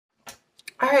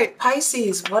All right,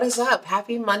 Pisces, what is up?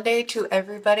 Happy Monday to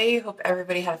everybody. Hope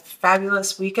everybody had a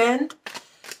fabulous weekend.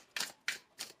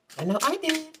 I know I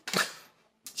did.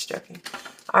 Just joking.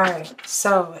 All right,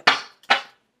 so I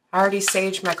already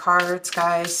saged my cards,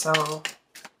 guys, so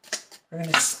we're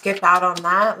going to skip out on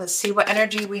that. Let's see what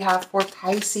energy we have for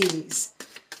Pisces.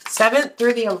 7th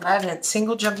through the 11th,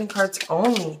 single jumping cards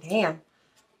only. Damn.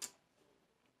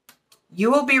 You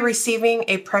will be receiving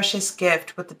a precious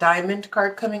gift with the diamond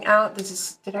card coming out. This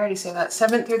is, did I already say that?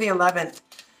 7th through the 11th.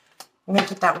 I'm going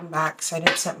to put that one back because I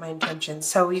didn't set my intention.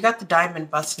 So you got the diamond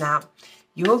bust now.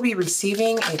 You will be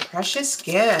receiving a precious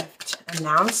gift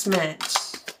announcement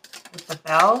with the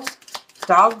bell,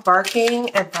 dog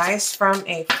barking, advice from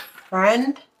a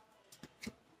friend,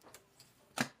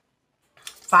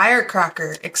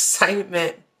 firecracker,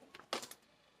 excitement,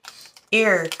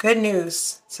 ear, good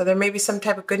news. So there may be some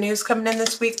type of good news coming in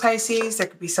this week, Pisces. There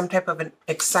could be some type of an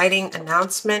exciting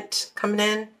announcement coming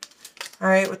in. All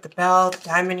right, with the bell, the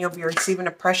diamond, you'll be receiving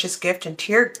a precious gift and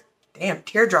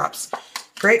teardrops.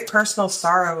 Great personal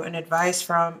sorrow and advice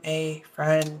from a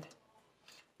friend.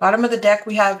 Bottom of the deck,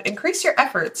 we have increase your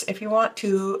efforts if you want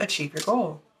to achieve your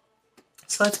goal.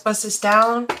 So let's bust this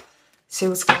down, see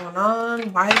what's going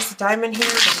on. Why is the diamond here?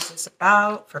 What is this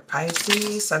about for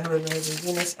Pisces, Sun, Moon, Rising,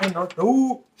 Venus, and North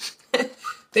Node?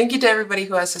 Thank you to everybody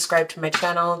who has subscribed to my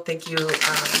channel. Thank you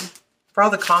for all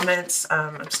the comments.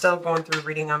 I'm still going through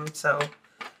reading them, so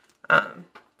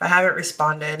if I haven't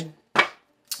responded,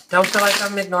 don't feel like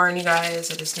I'm ignoring you guys.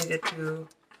 I just needed to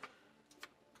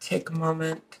take a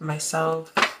moment to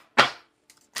myself.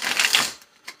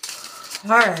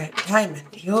 All right, diamond,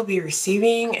 you'll be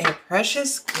receiving a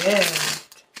precious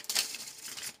gift.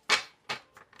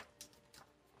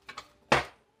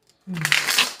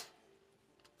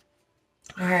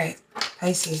 All right,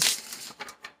 Pisces.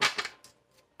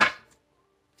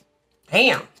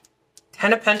 Damn.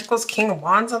 10 of Pentacles, King of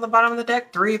Wands on the bottom of the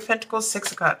deck, 3 of Pentacles,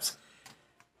 6 of Cups.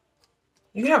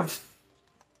 You have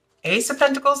Ace of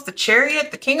Pentacles, the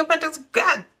Chariot, the King of Pentacles.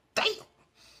 God damn.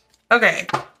 Okay.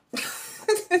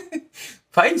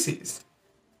 Pisces.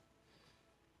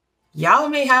 Y'all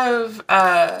may have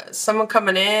someone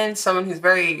coming in, someone who's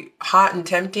very hot and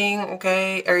tempting,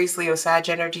 okay? Aries, Leo, Sag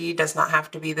energy does not have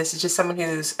to be. This is just someone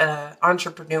who's an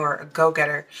entrepreneur, a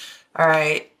go-getter, all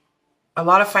right? A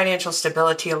lot of financial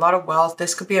stability, a lot of wealth.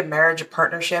 This could be a marriage, a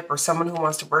partnership, or someone who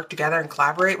wants to work together and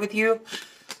collaborate with you.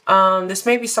 This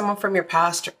may be someone from your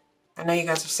past. I know you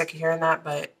guys are sick of hearing that,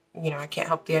 but, you know, I can't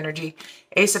help the energy.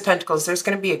 Ace of Pentacles, there's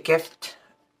going to be a gift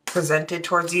presented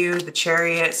towards you. The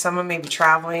Chariot, someone may be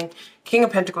traveling. King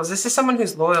of Pentacles, this is someone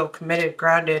who's loyal, committed,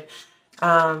 grounded.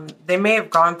 They may have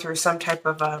gone through some type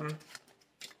of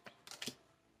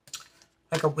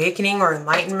like awakening or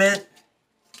enlightenment.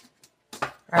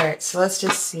 All right, so let's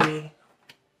just see.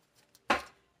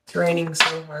 It's raining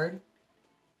so hard.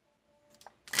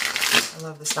 I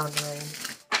love the sound of rain.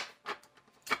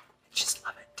 I just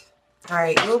love it. All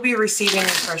right, you'll be receiving a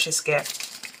precious gift.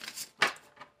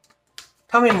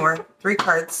 Tell me more. 3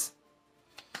 cards.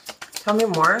 Tell me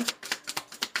more.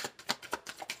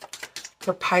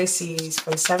 For Pisces,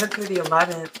 from 7th through the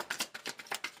 11th.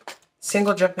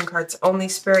 Single jumping cards only.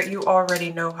 Spirit, you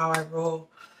already know how I roll.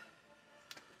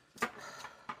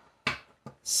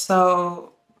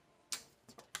 So,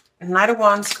 Knight of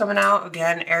Wands coming out.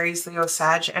 Again, Aries, Leo,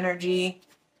 Sag energy.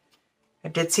 I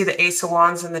did see the Ace of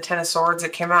Wands and the Ten of Swords.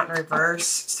 It came out in reverse.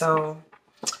 So,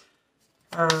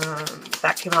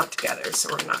 that came out together. So,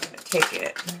 we're not going to take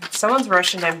it. Someone's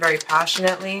rushing in very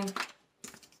passionately.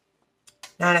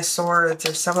 9 of Swords.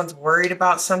 Or someone's worried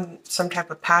about some type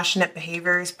of passionate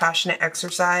behaviors, passionate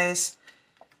exercise.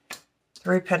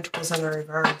 3 Pentacles in the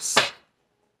reverse.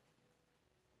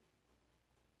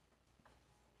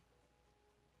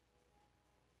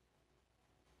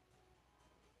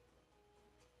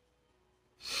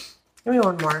 Give me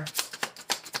one more.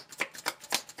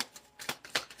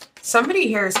 Somebody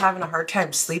here is having a hard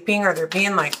time sleeping, or they're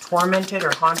being like tormented or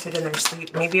haunted in their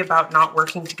sleep. Maybe about not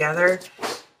working together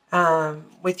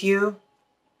with you.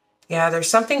 Yeah, there's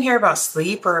something here about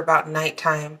sleep or about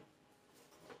nighttime.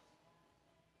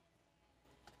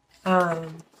 Yeah.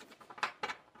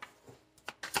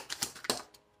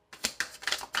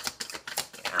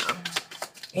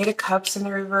 8 of Cups in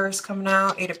the reverse coming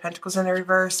out. 8 of Pentacles in the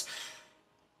reverse.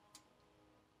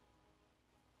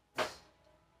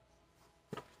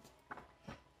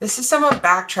 This is someone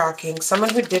backtracking, someone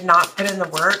who did not put in the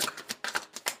work.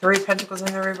 3 Pentacles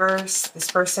in the reverse. This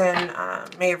person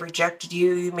may have rejected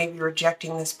you. You may be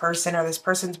rejecting this person, or this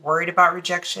person's worried about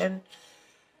rejection.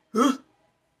 Knight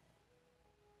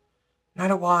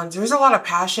of Wands. There's a lot of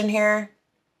passion here.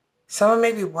 Someone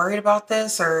may be worried about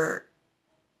this, or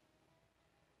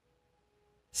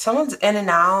Someone's in and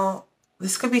out.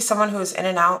 This could be someone who is in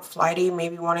and out, flighty,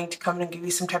 maybe wanting to come and give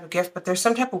you some type of gift, but there's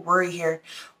some type of worry here.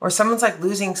 Or someone's like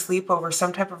losing sleep over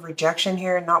some type of rejection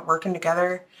here, not working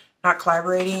together, not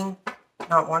collaborating,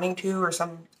 not wanting to, or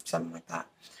something like that.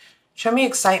 Show me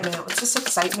excitement. What's this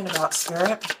excitement about,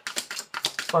 Spirit?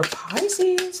 For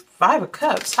Pisces? 5 of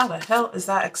Cups. How the hell is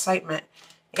that excitement?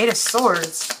 8 of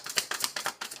Swords.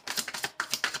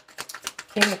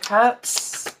 King of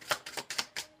Cups.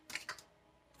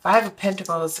 5 of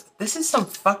Pentacles. This is some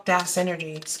fucked ass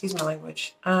energy. Excuse my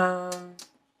language.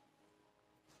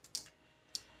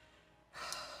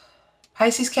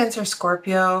 Pisces, Cancer,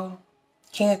 Scorpio.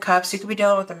 King of Cups. You could be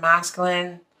dealing with a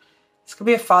masculine. This could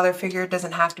be a father figure. It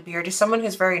doesn't have to be. Or just someone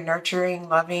who's very nurturing,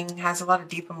 loving, has a lot of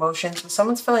deep emotions. But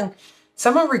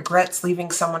someone regrets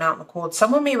leaving someone out in the cold.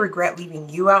 Someone may regret leaving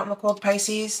you out in the cold,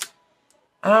 Pisces.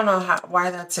 I don't know why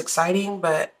that's exciting,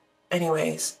 but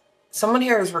anyways. Someone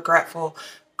here is regretful.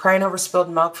 Crying over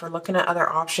spilled milk, for looking at other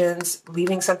options,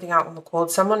 leaving something out in the cold.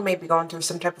 Someone may be going through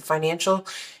some type of financial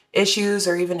issues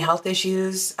or even health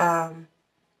issues.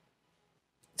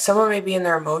 Someone may be in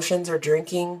their emotions or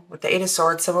drinking. With the 8 of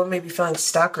Swords, someone may be feeling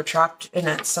stuck or trapped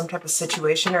in some type of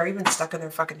situation or even stuck in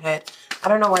their fucking head. I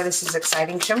don't know why this is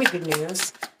exciting. Show me good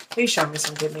news. Please show me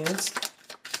some good news.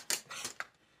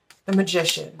 The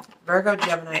Magician, Virgo,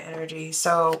 Gemini energy.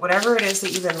 So whatever it is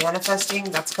that you've been manifesting,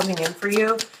 that's coming in for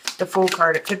you. The Fool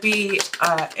card. It could be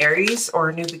Aries or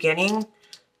a new beginning.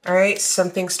 All right,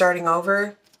 something starting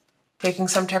over, taking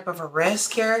some type of a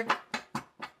risk here.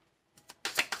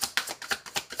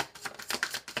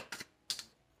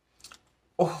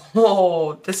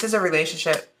 Oh, this is a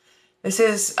relationship. This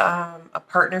is a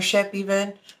partnership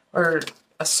even, or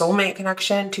a soulmate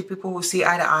connection. 2 people who see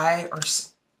eye to eye, or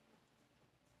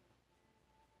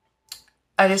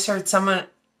I just heard someone,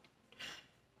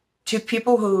 2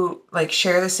 people who like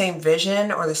share the same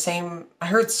vision or the same, I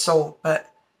heard soul,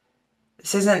 but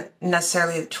this isn't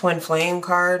necessarily the twin flame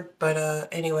card, but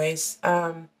anyways,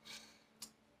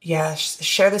 yeah,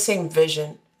 share the same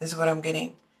vision is what I'm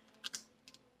getting.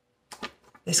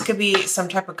 This could be some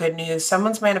type of good news.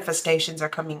 Someone's manifestations are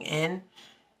coming in.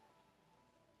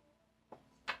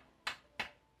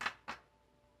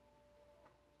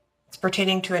 It's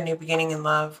pertaining to a new beginning in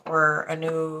love or a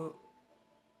new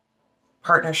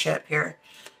partnership here.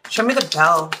 Show me the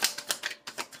Bell.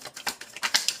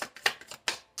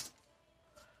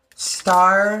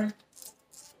 Star.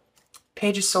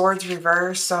 Page of Swords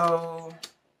reverse. So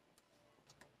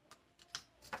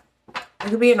it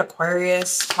could be an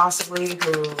Aquarius, possibly,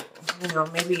 who, you know,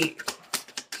 maybe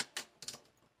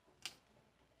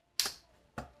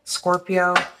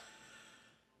Scorpio,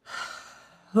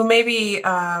 who maybe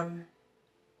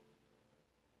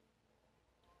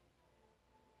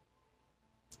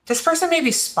this person may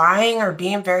be spying or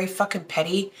being very fucking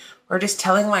petty or just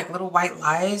telling like little white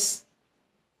lies.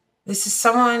 This is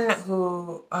someone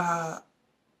who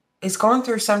is going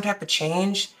through some type of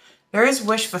change. There is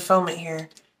wish fulfillment here.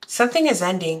 Something is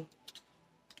ending.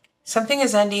 Something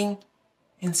is ending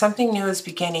and something new is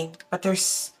beginning. But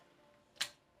there's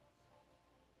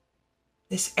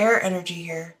this air energy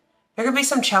here. There could be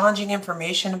some challenging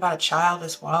information about a child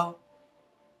as well.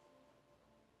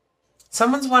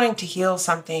 Someone's wanting to heal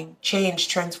something, change,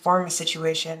 transform a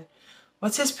situation.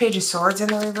 What's this Page of Swords in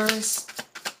the reverse?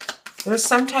 There's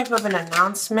some type of an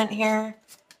announcement here.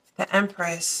 The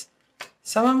Empress.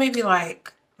 Someone may be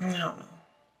like, I don't know,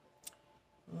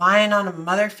 lying on a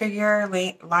mother figure,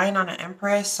 lying on an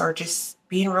Empress, or just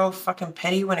being real fucking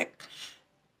petty when it...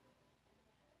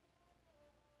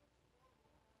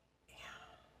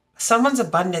 Someone's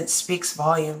abundance speaks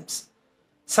volumes.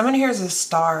 Someone here is a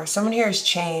star. Someone here has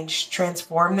changed,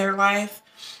 transformed their life.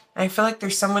 And I feel like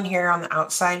there's someone here on the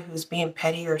outside who's being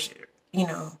petty or, you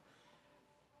know,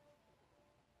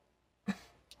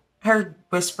 heard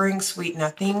whispering sweet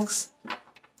nothings.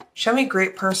 Show me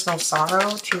great personal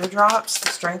sorrow. Teardrops. The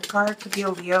Strength card could be a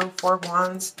Leo. 4 of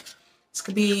Wands. This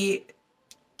could be...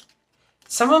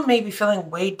 Someone may be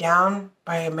feeling weighed down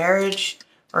by a marriage,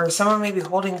 or someone may be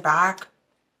holding back.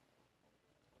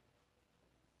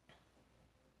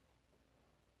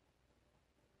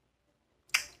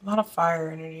 A lot of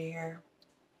fire energy here.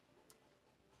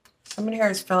 Someone here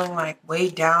is feeling like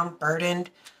weighed down, burdened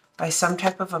by some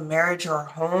type of a marriage or a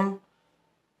home.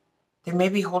 They may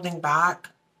be holding back.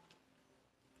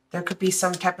 There could be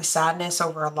some type of sadness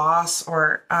over a loss,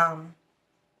 or, I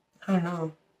don't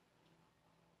know.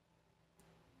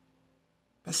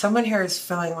 But someone here is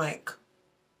feeling like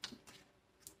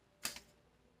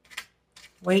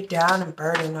weighed down and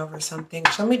burdened over something.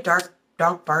 Show me dog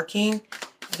barking.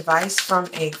 Advice from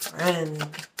a friend.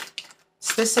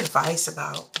 What's this advice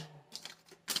about?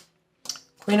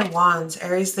 Queen of Wands,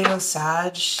 Aries, Leo,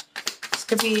 Sag. This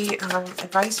could be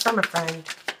advice from a friend.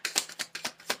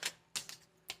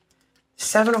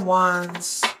 Seven of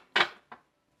Wands.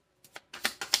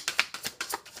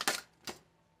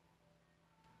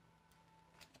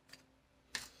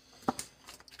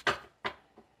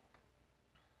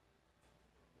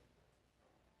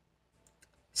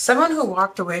 Someone who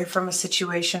walked away from a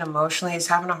situation emotionally is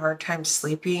having a hard time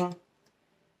sleeping.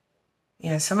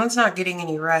 Yeah, someone's not getting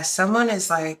any rest. Someone is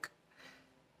like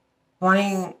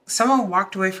someone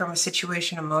walked away from a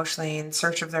situation emotionally in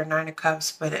search of their Nine of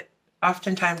Cups, but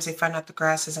oftentimes they find out the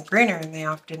grass isn't greener and they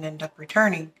often end up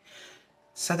returning.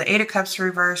 So the Eight of Cups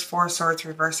reverse, Four of Swords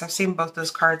reverse. I've seen both those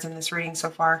cards in this reading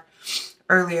so far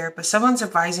earlier, but someone's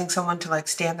advising someone to like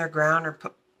stand their ground or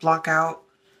block out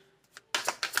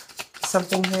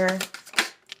something here,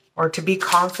 or to be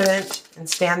confident and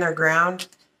stand their ground.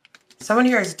 Someone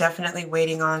here is definitely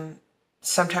waiting on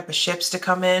some type of ships to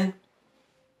come in.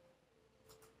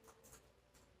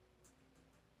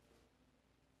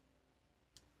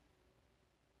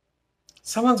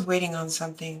 Someone's waiting on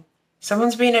something.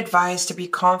 Someone's being advised to be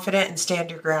confident and stand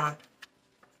your ground.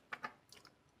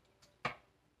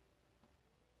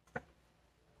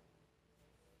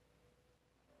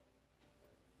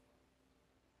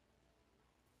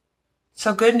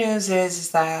 So good news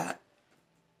is that,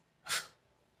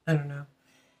 I don't know.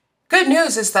 Good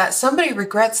news is that somebody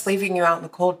regrets leaving you out in the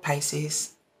cold,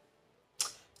 Pisces.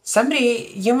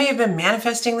 Somebody, you may have been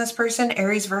manifesting this person,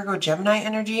 Aries, Virgo, Gemini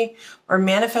energy, or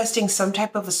manifesting some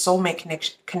type of a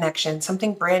soulmate connection,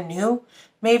 something brand new,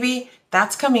 maybe.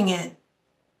 That's coming in.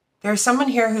 There's someone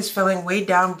here who's feeling weighed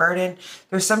down, burdened.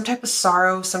 There's some type of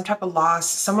sorrow, some type of loss.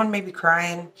 Someone may be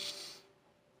crying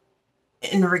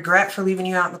in regret for leaving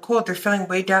you out in the cold. They're feeling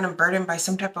weighed down and burdened by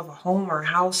some type of a home or a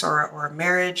house or a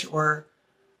marriage or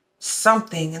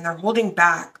something, and they're holding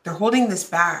back. They're holding this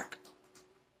back.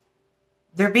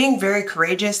 They're being very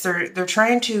courageous. They're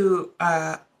trying to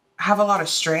have a lot of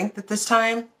strength at this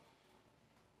time.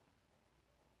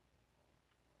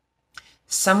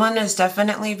 Someone is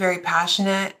definitely very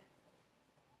passionate.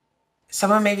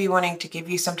 Someone may be wanting to give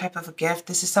you some type of a gift.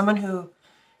 This is someone who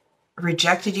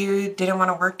rejected you, didn't want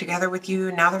to work together with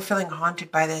you. Now they're feeling haunted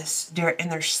by this in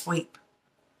their sleep.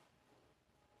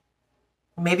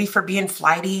 Maybe for being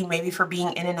flighty, maybe for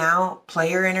being in and out,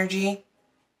 player energy.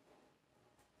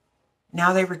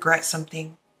 Now they regret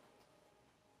something.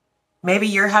 Maybe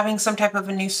you're having some type of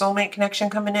a new soulmate connection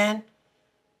coming in,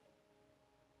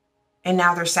 and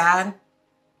now they're sad.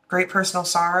 Great personal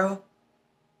sorrow.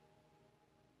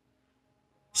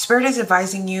 Spirit is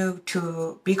advising you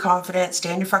to be confident,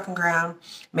 stand your fucking ground,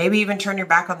 maybe even turn your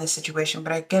back on this situation.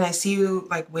 But again, I see you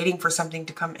like waiting for something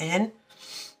to come in,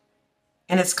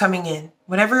 and it's coming in.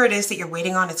 Whatever it is that you're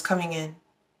waiting on, it's coming in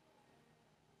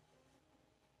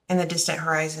the distant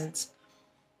horizons.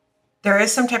 There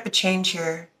is some type of change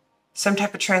here, some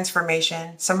type of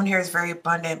transformation. Someone here is very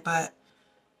abundant, but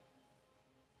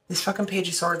this fucking Page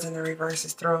of Swords in the reverse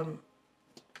is thrown.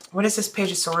 What is this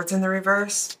Page of Swords in the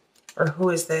reverse? Or who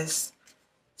is this?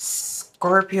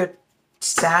 Scorpio,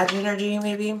 Sag energy,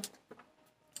 maybe?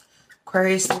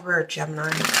 Aquarius, Libra, or Gemini.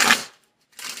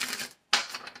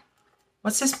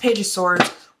 What's this Page of Swords?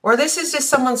 Or this is just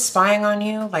someone spying on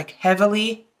you, like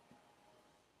heavily.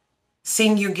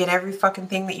 Seeing you get every fucking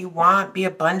thing that you want. Be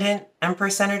abundant.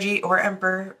 Empress energy or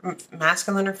Emperor.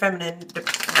 Masculine or feminine.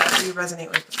 Whatever you resonate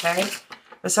with, okay?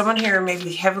 But someone here may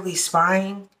be heavily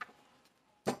spying.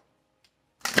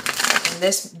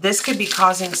 This could be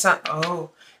causing some,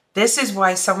 this is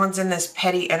why someone's in this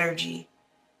petty energy.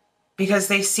 Because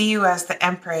they see you as the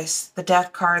Empress, the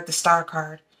Death card, the Star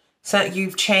card. So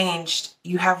you've changed.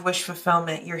 You have wish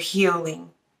fulfillment. You're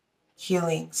healing.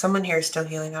 Healing. Someone here is still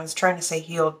healing. I was trying to say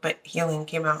healed, but healing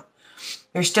came out.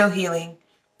 You're still healing,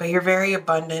 but you're very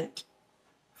abundant,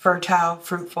 fertile,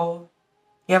 fruitful.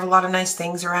 You have a lot of nice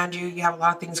things around you. You have a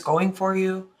lot of things going for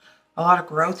you. A lot of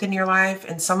growth in your life.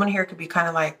 And someone here could be kind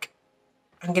of like,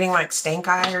 I'm getting like stank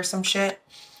eye or some shit.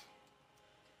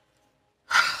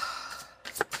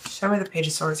 Show me the Page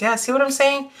of Swords. Yeah, see what I'm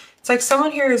saying? It's like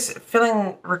someone here is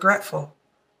feeling regretful.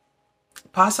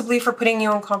 Possibly for putting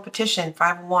you in competition.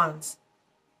 Five of Wands.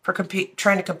 For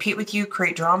trying to compete with you,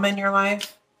 create drama in your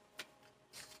life.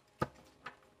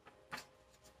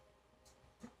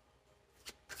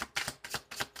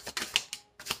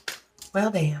 Well,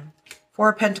 damn.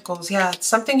 Four of Pentacles. Yeah,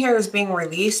 something here is being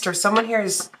released, or someone here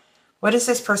is... What is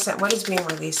this person? What is being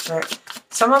released, right?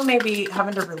 Someone may be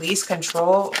having to release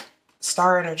control.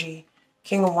 Star energy.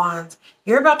 King of Wands.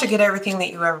 You're about to get everything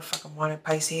that you ever fucking wanted,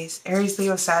 Pisces. Aries,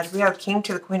 Leo, Sag. We have King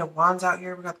to the Queen of Wands out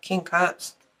here. We got the King of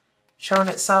Cups. showing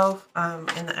itself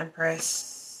in the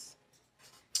Empress.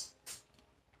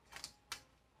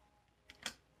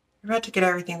 You're about to get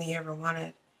everything that you ever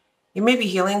wanted. You may be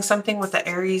healing something with the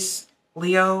Aries,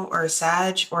 Leo, or a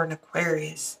Sag, or an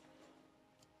Aquarius.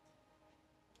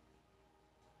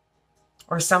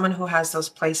 Or someone who has those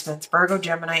placements. Virgo,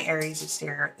 Gemini, Aries is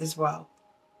here as well.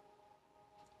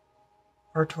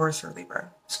 Or Taurus or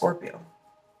Libra. Scorpio.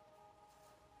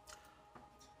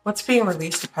 What's being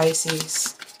released to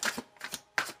Pisces?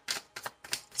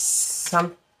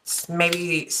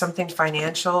 Maybe something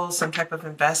financial, some type of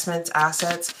investments,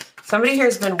 assets. Somebody here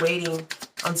has been waiting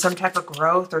on some type of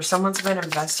growth, or someone's been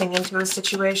investing into a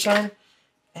situation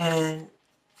and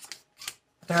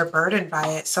they're burdened by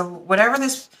it. So whatever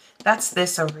this, that's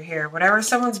this over here. Whatever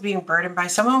someone's being burdened by,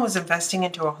 someone was investing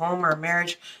into a home or a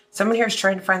marriage. Someone here is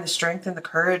trying to find the strength and the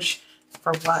courage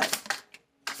for what?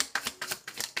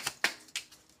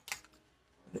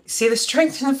 See the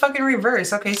strength in the fucking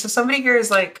reverse. Okay, so somebody here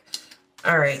is like,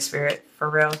 all right, Spirit,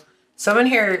 for real. Someone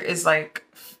here is like,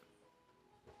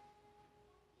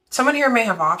 someone here may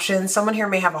have options. Someone here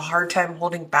may have a hard time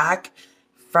holding back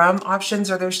from options,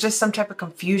 or there's just some type of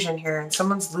confusion here and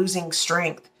someone's losing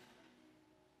strength.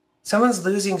 Someone's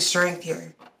losing strength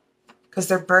here because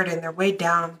they're burdened. They're weighed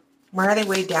down. Why are they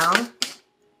weighed down?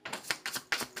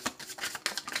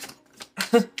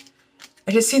 I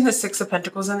just seen the Six of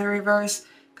Pentacles in the reverse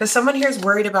because someone here is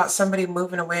worried about somebody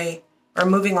moving away or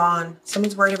moving on.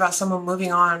 Someone's worried about someone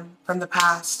moving on from the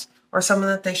past or someone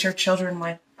that they share children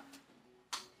with.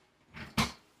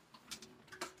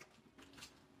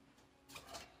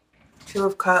 Two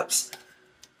of Cups.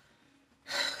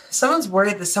 Someone's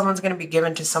worried that someone's going to be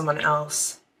given to someone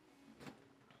else.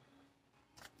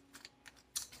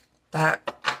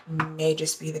 That may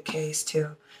just be the case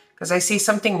too. Because I see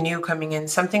something new coming in.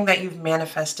 Something that you've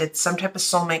manifested. Some type of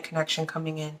soulmate connection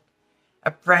coming in.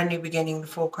 A brand new beginning, the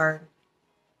Fool card.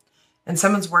 And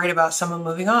someone's worried about someone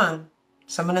moving on.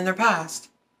 Someone in their past.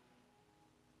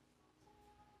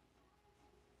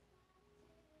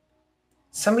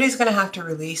 Somebody's going to have to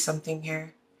release something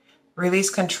here. Release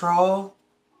control,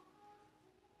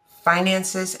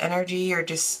 finances, energy, or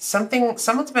just something.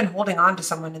 Someone's been holding on to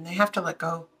someone and they have to let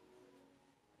go.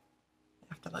 They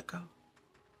have to let go.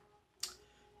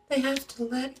 They have to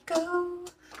let it go.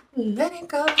 Let it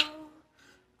go.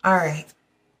 All right.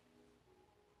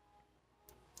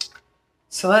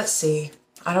 So let's see.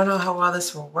 I don't know how well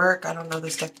this will work. I don't know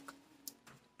this deck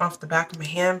off the back of my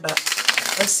hand, but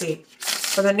let's see.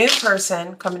 For the new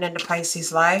person coming into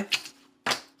Pisces' life,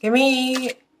 give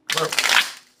me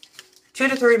 2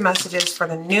 to 3 messages for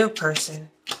the new person.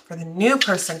 For the new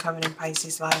person coming in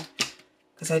Pisces' life.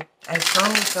 Because I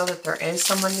strongly feel that there is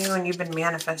someone new and you've been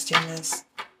manifesting this.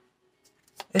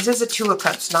 This is a 2 of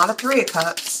Cups, not a 3 of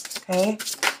Cups. Okay?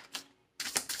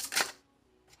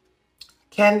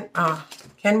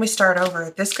 Can we start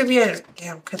over? This could be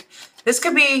this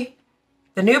could be,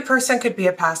 the new person could be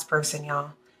a past person,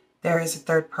 y'all. There is a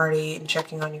third party and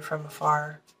checking on you from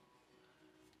afar.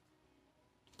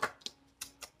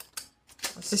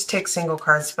 Let's just take single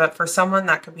cards. But for someone,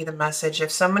 that could be the message.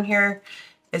 If someone here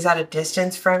is at a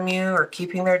distance from you or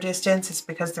keeping their distance, it's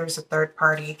because there's a third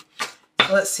party.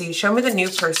 So let's see. Show me the new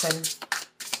person.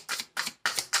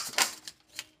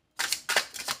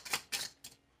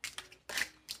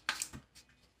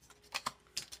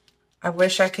 I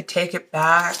wish I could take it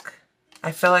back.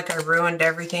 I feel like I ruined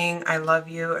everything. I love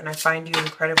you and I find you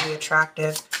incredibly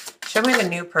attractive. Show me the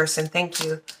new person. Thank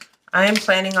you. I am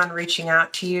planning on reaching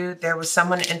out to you. There was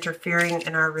someone interfering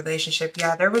in our relationship.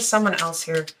 Yeah, there was someone else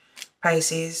here,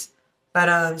 Pisces.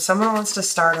 But someone wants to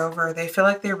start over. They feel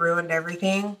like they ruined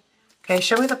everything. Okay,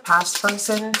 show me the past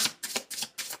person.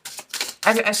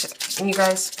 You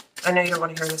guys, I know you don't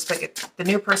want to hear this, but the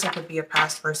new person could be a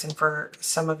past person for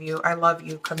some of you. I love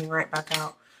you coming right back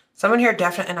out. Someone here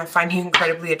definitely, and I find you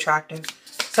incredibly attractive.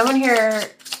 Someone here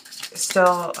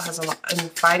still has a lot in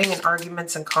fighting and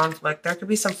arguments and conflict. There could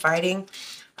be some fighting.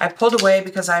 I pulled away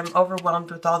because I'm overwhelmed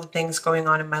with all the things going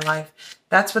on in my life.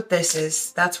 That's what this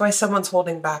is. That's why someone's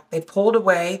holding back. They pulled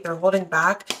away. They're holding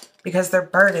back because they're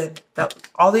burdened.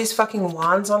 All these fucking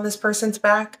wands on this person's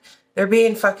back, they're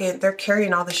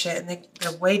carrying all the shit and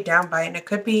they're weighed down by it. And it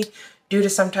could be due to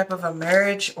some type of a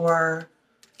marriage or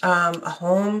a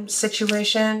home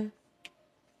situation.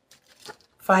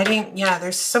 Fighting, yeah,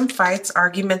 there's some fights,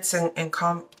 arguments, and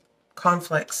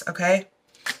conflicts, okay?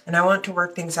 And I want to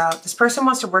work things out. This person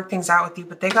wants to work things out with you,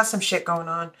 but they got some shit going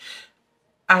on.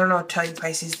 I don't know what to tell you,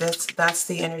 Pisces. That's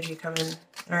the energy coming.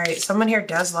 All right, someone here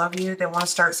does love you. They want to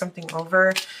start something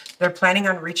over. They're planning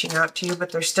on reaching out to you,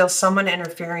 but there's still someone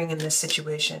interfering in this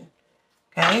situation,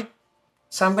 okay?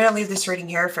 So I'm going to leave this reading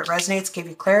here. If it resonates, gave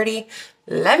you clarity,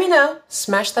 let me know.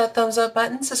 Smash that thumbs up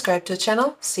button, subscribe to the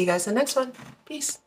channel. See you guys in the next one. Peace.